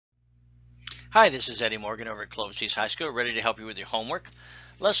Hi, this is Eddie Morgan over at Clovis East High School, ready to help you with your homework.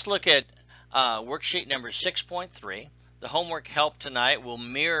 Let's look at worksheet number 6.3. The homework help tonight will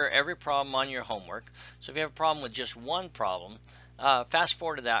mirror every problem on your homework. So if you have a problem with just one problem, fast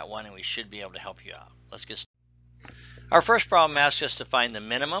forward to that one and we should be able to help you out. Let's get started. Our first problem asks us to find the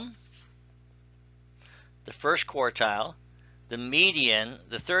minimum, the first quartile, the median,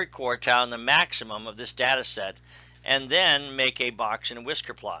 the third quartile, and the maximum of this data set, and then make a box and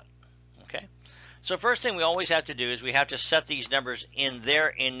whisker plot. Okay. So first thing we always have to do is we have to set these numbers in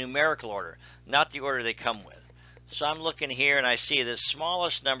numerical order, not the order they come with. So I'm looking here and I see the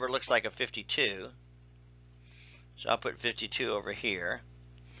smallest number looks like a 52. So I'll put 52 over here.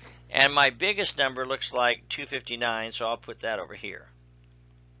 And my biggest number looks like 259, so I'll put that over here.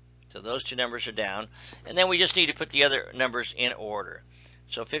 So those two numbers are down. And then we just need to put the other numbers in order.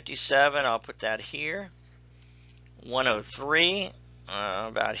 So 57, I'll put that here. 103,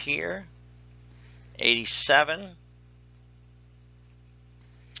 about here. 87,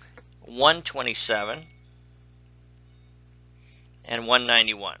 127, and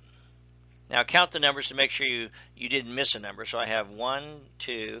 191. Now count the numbers to make sure you didn't miss a number. So I have 1,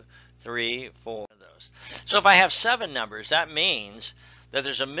 2, 3, 4 of those. So if I have 7 numbers, that means that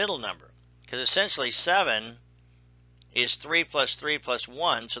there's a middle number, because essentially 7 is 3 plus 3 plus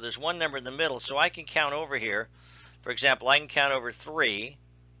 1. So there's one number in the middle. So I can count over here. For example, I can count over 3.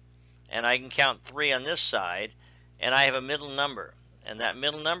 And I can count 3 on this side, and I have a middle number, and that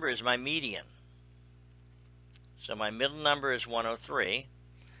middle number is my median. So my middle number is 103.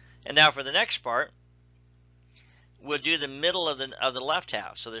 And now for the next part, we'll do the middle of the left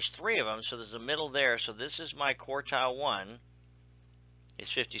half. So there's 3 of them, so there's a middle there. So this is my quartile 1,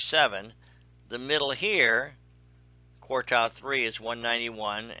 it's 57. The middle here, quartile 3, is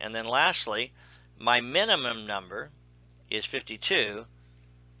 191. And then lastly, my minimum number is 52.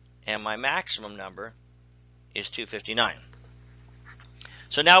 And my maximum number is 259.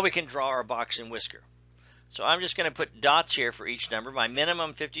 So now we can draw our box and whisker. So I'm just going to put dots here for each number. My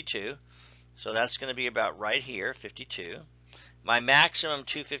minimum 52, so that's going to be about right here, 52. My maximum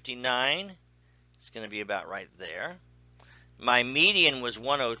 259 is going to be about right there. My median was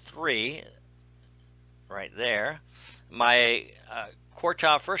 103, right there. My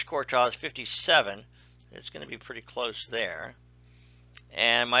first quartile is 57. It's going to be pretty close there.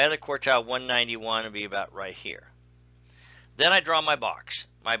 And my other quartile, 191, will be about right here. Then I draw my box.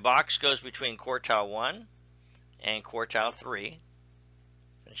 My box goes between quartile 1 and quartile 3.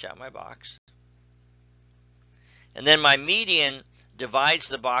 Finish out my box. And then my median divides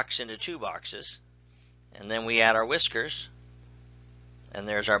the box into 2 boxes. And then we add our whiskers. And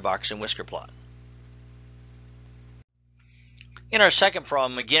there's our box and whisker plot. In our second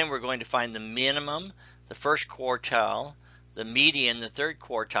problem, again, we're going to find the minimum, the first quartile, the median, the third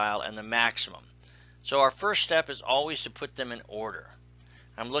quartile, and the maximum. So our first step is always to put them in order.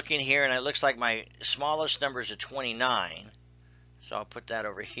 I'm looking here and it looks like my smallest number is a 29. So I'll put that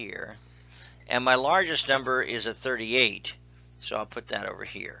over here. And my largest number is a 38. So I'll put that over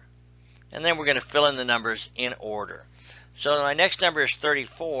here. And then we're going to fill in the numbers in order. So my next number is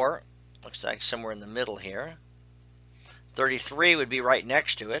 34. Looks like somewhere in the middle here. 33 would be right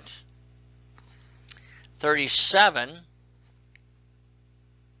next to it. 37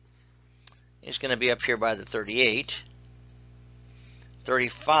 is going to be up here by the 38.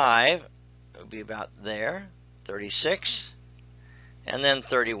 35 will be about there. 36. And then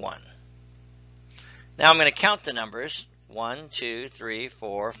 31. Now I'm going to count the numbers. 1, 2, 3,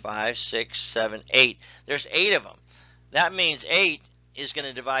 4, 5, 6, 7, 8. There's 8 of them. That means 8 is going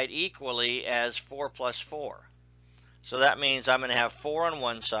to divide equally as 4 plus 4. So that means I'm going to have 4 on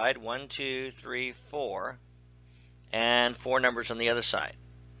one side, 1, 2, 3, 4, and 4 numbers on the other side.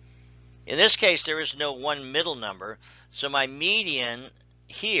 In this case, there is no one middle number, so my median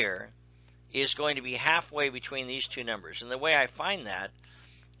here is going to be halfway between these two numbers. And the way I find that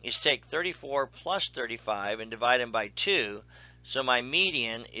is take 34 plus 35 and divide them by 2, so my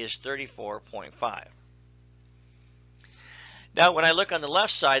median is 34.5. Now, when I look on the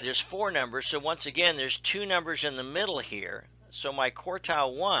left side, there's 4 numbers, so once again, there's 2 numbers in the middle here. So my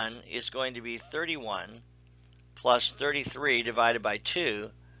quartile 1 is going to be 31 plus 33 divided by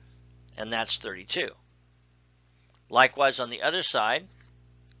 2, and that's 32. Likewise, on the other side,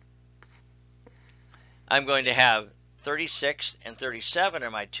 I'm going to have 36 and 37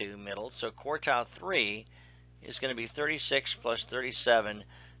 are my 2 middle, so quartile 3 is going to be 36 plus 37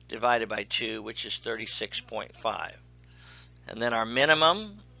 divided by 2, which is 36.5. And then our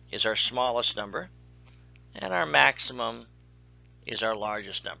minimum is our smallest number, and our maximum is our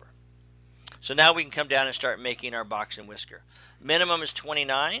largest number. So now we can come down and start making our box and whisker. Minimum is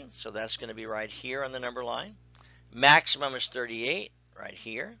 29, so that's going to be right here on the number line. Maximum is 38, right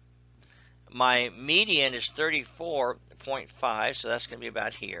here. My median is 34.5, so that's going to be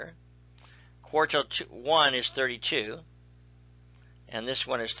about here. Quartile 1 is 32, and this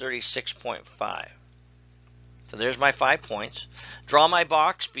one is 36.5. So there's my 5 points. Draw my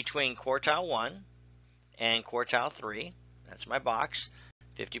box between quartile 1 and quartile 3. That's my box.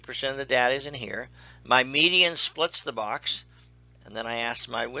 50% of the data is in here. My median splits the box, and then I ask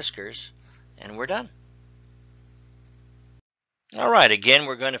my whiskers, and we're done. All right, again,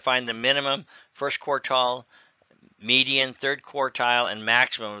 we're going to find the minimum, first quartile, median, third quartile, and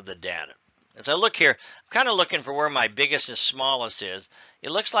maximum of the data. As I look here, I'm kind of looking for where my biggest and smallest is.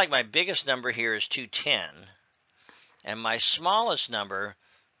 It looks like my biggest number here is 210, and my smallest number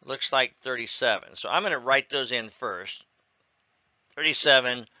looks like 37. So I'm going to write those in first.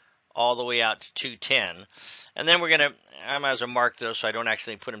 37 all the way out to 210. And then we're going to, I might as well mark those so I don't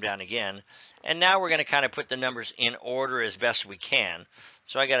actually put them down again. And now we're going to kind of put the numbers in order as best we can.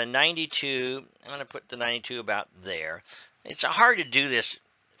 So I got a 92. I'm going to put the 92 about there. It's hard to do this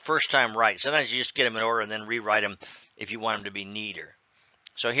first time right. Sometimes you just get them in order and then rewrite them if you want them to be neater.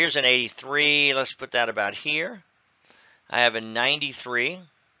 So here's an 83. Let's put that about here. I have a 93.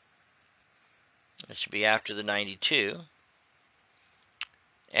 That should be after the 92.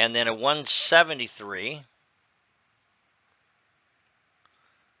 And then a 173.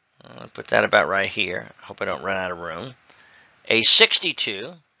 I'll put that about right here. I hope I don't run out of room. A 62. It's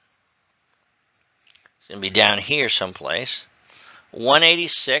going to be down here someplace.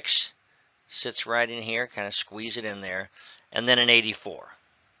 186 sits right in here. Kind of squeeze it in there. And then an 84.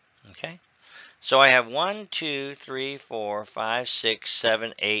 Okay. So I have 1, 2, 3, 4, 5, 6,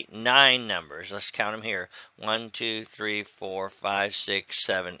 7, 8, 9 numbers. Let's count them here. 1, 2, 3, 4, 5, 6,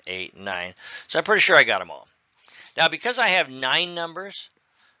 7, 8, 9. So I'm pretty sure I got them all. Now, because I have 9 numbers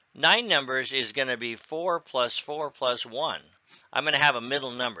is going to be 4 plus 4 plus 1. I'm going to have a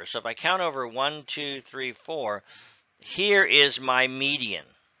middle number. So if I count over 1, 2, 3, 4, here is my median,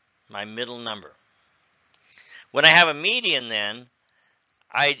 my middle number. When I have a median then,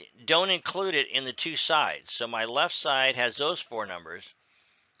 I don't include it in the two sides. So my left side has those 4 numbers,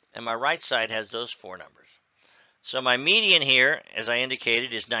 and my right side has those 4 numbers. So my median here, as I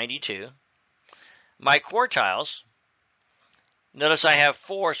indicated, is 92. My quartiles, notice I have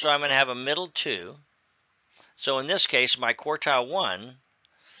 4, so I'm going to have a middle 2. So in this case, my quartile 1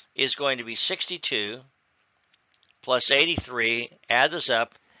 is going to be 62 plus 83, add those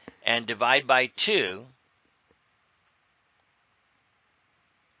up, and divide by 2.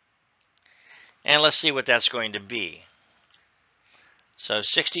 And let's see what that's going to be. So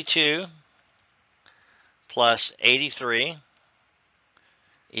 62 plus 83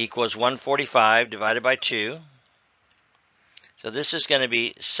 equals 145 divided by 2. So this is going to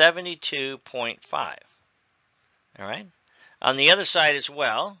be 72.5. All right. On the other side as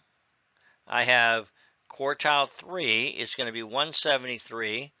well, I have quartile 3 is going to be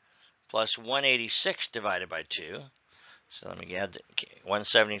 173 plus 186 divided by 2. So let me add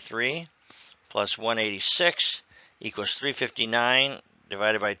 173 plus 186 equals 359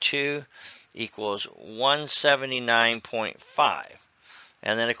 divided by 2 equals 179.5.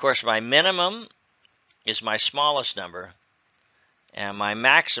 And then, of course, my minimum is my smallest number, and my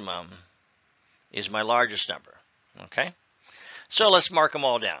maximum is my largest number. Okay? So let's mark them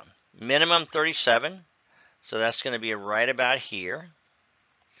all down. Minimum 37, so that's going to be right about here.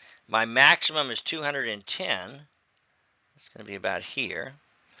 My maximum is 210. It's going to be about here.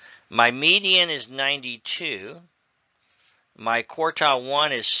 My median is 92. My quartile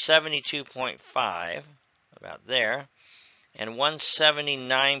 1 is 72.5, about there, and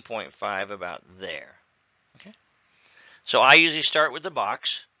 179.5 about there. Okay. So I usually start with the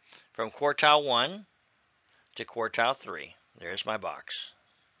box from quartile 1 to quartile 3. There's my box.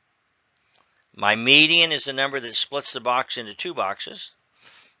 My median is the number that splits the box into 2 boxes,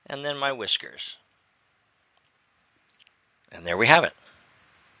 and then my whiskers. And there we have it.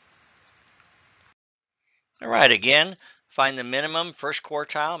 All right, again, find the minimum, first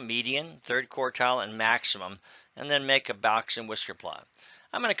quartile, median, third quartile, and maximum, and then make a box and whisker plot.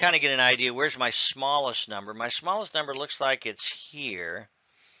 I'm going to kind of get an idea, where's my smallest number? My smallest number looks like it's here.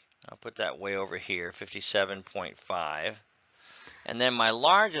 I'll put that way over here, 57.5. And then my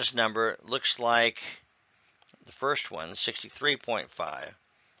largest number looks like the first one, 63.5.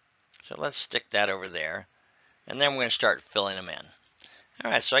 So let's stick that over there. And then we're going to start filling them in.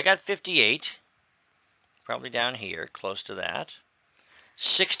 All right, so I got 58. Probably down here, close to that.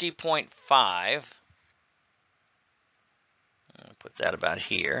 60.5. I'll put that about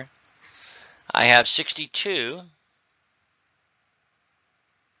here. I have 62.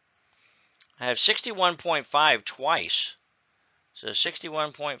 I have 61.5 twice. So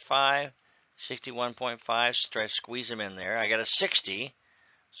 61.5, 61.5, try to squeeze them in there. I got a 60.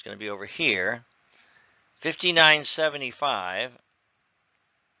 It's going to be over here. 59.75.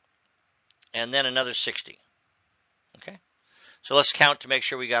 And then another 60. Okay? So let's count to make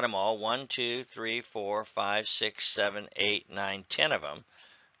sure we got them all. 1, 2, 3, 4, 5, 6, 7, 8, 9, 10 of them.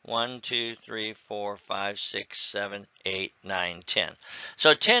 1, 2, 3, 4, 5, 6, 7, 8, 9, 10.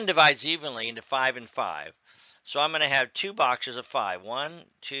 So 10 divides evenly into 5 and 5. So I'm going to have two boxes of 5. 1,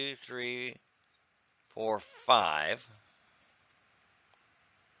 2, 3, 4, 5.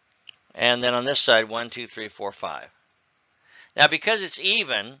 And then on this side, 1, 2, 3, 4, 5. Now because it's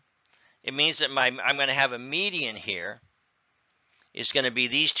even, it means that I'm going to have a median here. It's going to be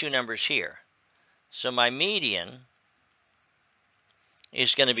these two numbers here. So my median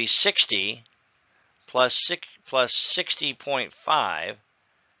is going to be 60 plus 60.5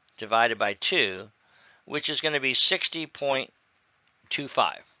 divided by 2, which is going to be 60.25.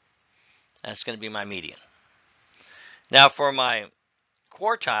 That's going to be my median. Now for my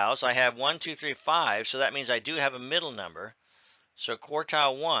quartiles, I have 1, 2, 3, 5, so that means I do have a middle number. So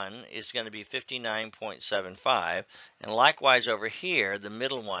quartile 1 is going to be 59.75, and likewise over here, the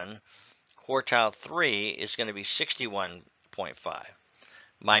middle one, quartile 3, is going to be 61.5.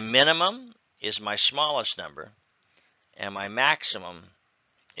 My minimum is my smallest number, and my maximum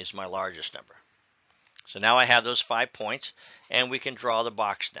is my largest number. So now I have those 5 points, and we can draw the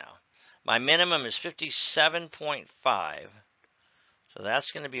box now. My minimum is 57.5, so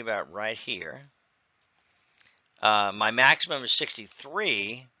that's going to be about right here. My maximum is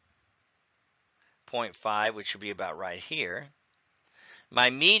 63.5, which would be about right here. My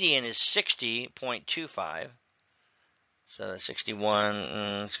median is 60.25. So that's 61,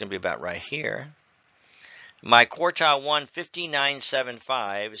 it's going to be about right here. My quartile 1,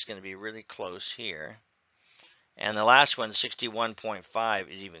 59.75, is going to be really close here. And the last one, 61.5,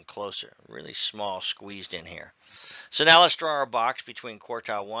 is even closer, really small, squeezed in here. So now let's draw our box between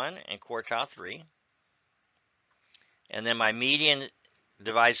quartile 1 and quartile 3. And then my median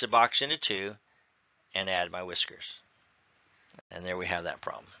divides the box into 2 and add my whiskers. And there we have that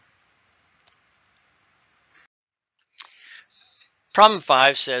problem. Problem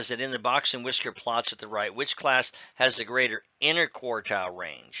 5 says that in the box and whisker plots at the right, which class has the greater interquartile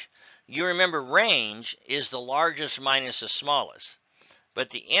range? You remember range is the largest minus the smallest, but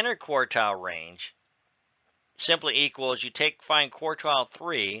the interquartile range simply equals you find quartile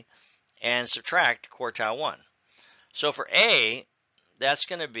 3 and subtract quartile 1. So for A, that's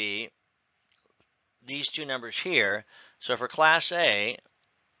going to be these two numbers here. So for class A,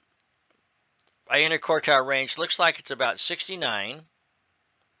 my interquartile range looks like it's about 69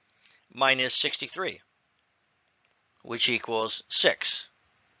 minus 63, which equals 6.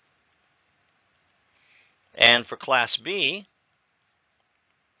 And for class B,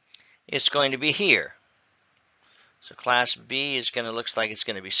 it's going to be here. So class B is going to look like it's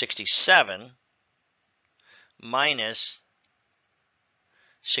going to be 67 minus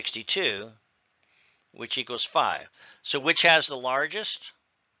 62, which equals 5. So which has the largest?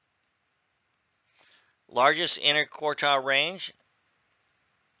 Largest interquartile range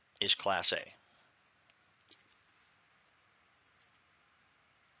is class A.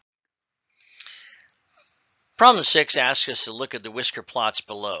 Problem 6 asks us to look at the whisker plots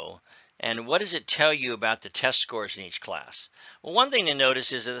below. And what does it tell you about the test scores in each class? Well, one thing to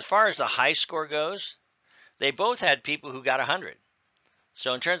notice is that as far as the high score goes, they both had people who got 100.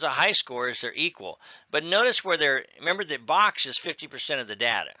 So in terms of high scores, they're equal. But notice where remember the box is 50% of the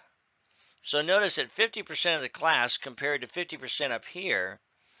data. So notice that 50% of the class compared to 50% up here,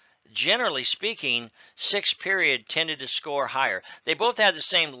 generally speaking, 6th period tended to score higher. They both had the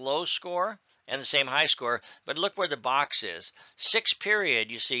same low score and the same high score, but look where the box is. 6th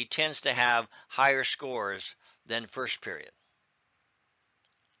period, you see, tends to have higher scores than 1st period.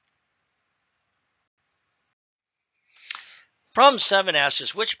 Problem 7 asks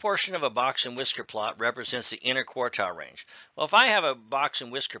us, which portion of a box and whisker plot represents the interquartile range? Well, if I have a box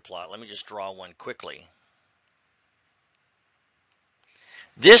and whisker plot, let me just draw one quickly.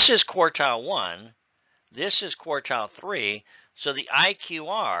 This is quartile 1. This is quartile 3. So the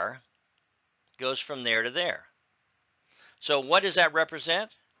IQR goes from there to there. So what does that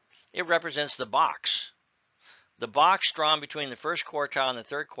represent? It represents the box. The box drawn between the 1st quartile and the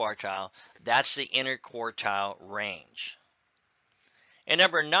 3rd quartile, that's the interquartile range. And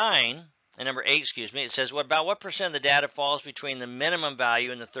number 8, it says, what percent of the data falls between the minimum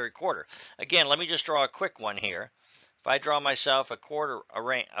value and the 3rd quarter? Again, let me just draw a quick one here. If I draw myself a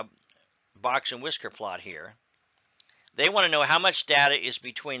box and whisker plot here. They want to know how much data is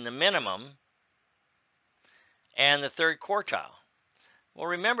between the minimum and the third quartile. Well,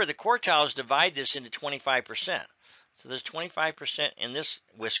 remember, the quartiles divide this into 25%. So there's 25% in this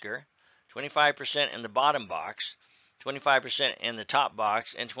whisker, 25% in the bottom box, 25% in the top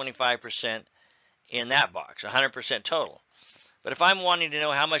box, and 25% in that box, 100% total. But if I'm wanting to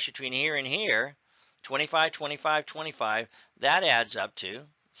know how much between here and here, 25, 25, 25, that adds up to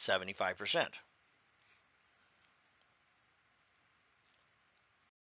 75%.